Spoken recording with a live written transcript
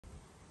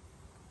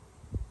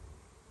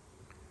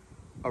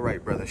All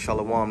right, brother.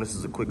 Shalom. This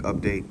is a quick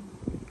update.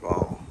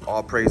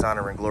 All praise,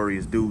 honor, and glory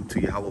is due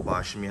to Yahweh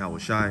Ba'ashim Yahweh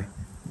Shai,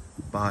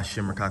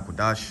 Ba'ashim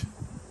Rakakwadash.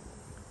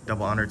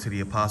 Double honor to the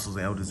apostles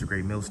and elders of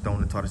Great Millstone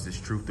that taught us this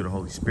truth through the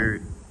Holy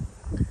Spirit.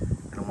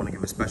 And I want to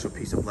give a special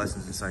piece of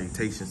blessings and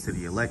salutations to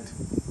the elect.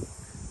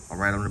 All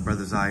right, I'm the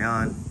brother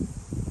Zion.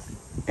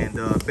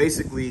 And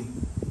basically,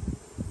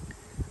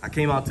 I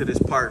came out to this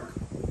park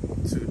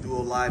to do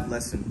a live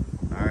lesson.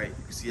 All right,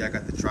 you can see I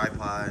got the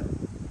tripod,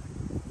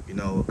 you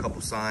know, a couple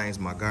signs,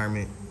 my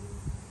garment.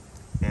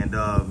 And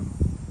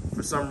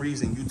for some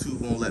reason,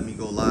 YouTube won't let me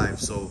go live.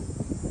 So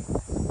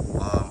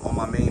on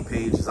my main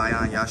page,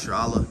 Zion Yashar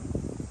Allah,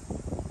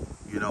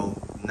 you know,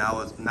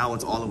 now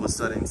it's all of a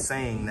sudden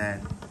saying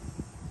that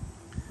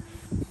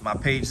my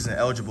page isn't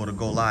eligible to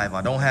go live.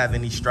 I don't have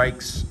any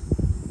strikes.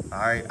 All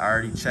right, I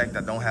already checked.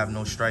 I don't have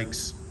no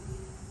strikes.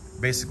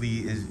 Basically,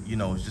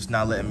 it's just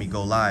not letting me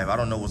go live. I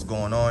don't know what's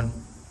going on.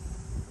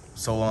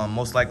 So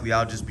most likely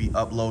I'll just be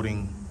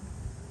uploading,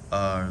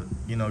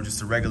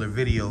 just a regular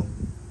video.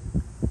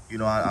 You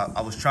know,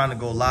 I was trying to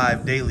go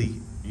live daily,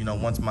 you know,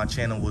 once my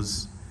channel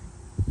was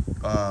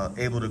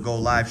able to go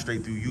live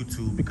straight through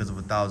YouTube because of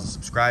 1,000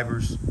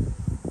 subscribers.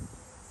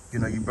 You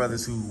know, you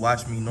brothers who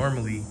watch me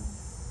normally,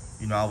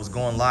 you know, I was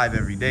going live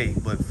every day,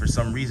 but for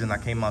some reason I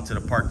came out to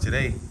the park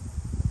today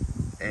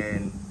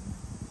and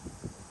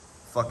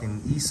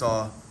fucking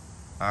Esau, all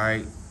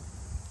right,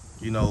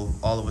 you know,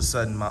 all of a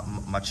sudden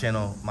my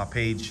channel, my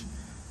page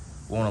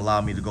won't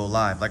allow me to go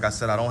live. Like I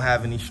said, I don't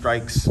have any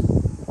strikes,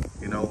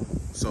 you know,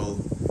 so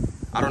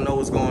I don't know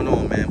what's going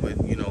on, man,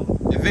 but, you know,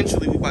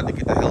 eventually we about to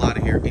get the hell out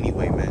of here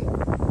anyway, man.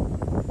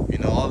 You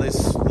know, all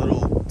this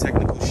little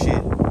technical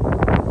shit,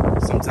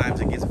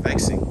 sometimes it gets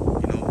vexing,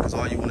 you know, because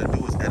all you want to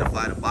do is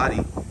edify the body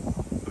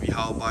of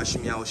Yahweh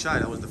Ba'ashim Yahweh Shai.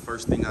 That was the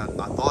first thing I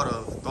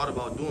thought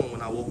about doing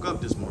when I woke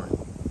up this morning,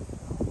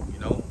 you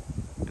know.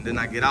 And then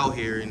I get out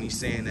here and he's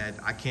saying that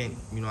I can't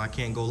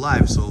go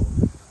live. So,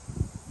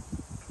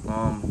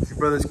 if you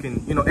brothers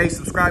can, you know, hey,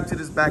 subscribe to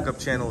this backup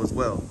channel as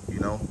well, you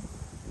know.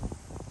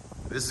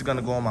 This is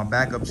gonna go on my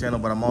backup channel,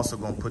 but I'm also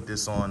gonna put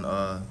this on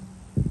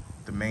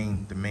the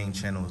main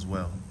channel as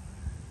well,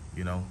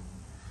 you know.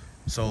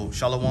 So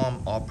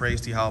shalom, all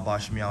praise to Yahweh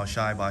Ba'ashim Yahweh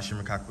Shai,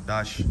 Ba'ashim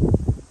Rakakwadash.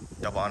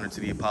 Double honor to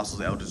the apostles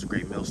and elders of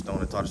Great Millstone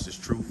that taught us this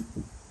truth.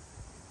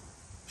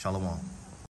 Shalom.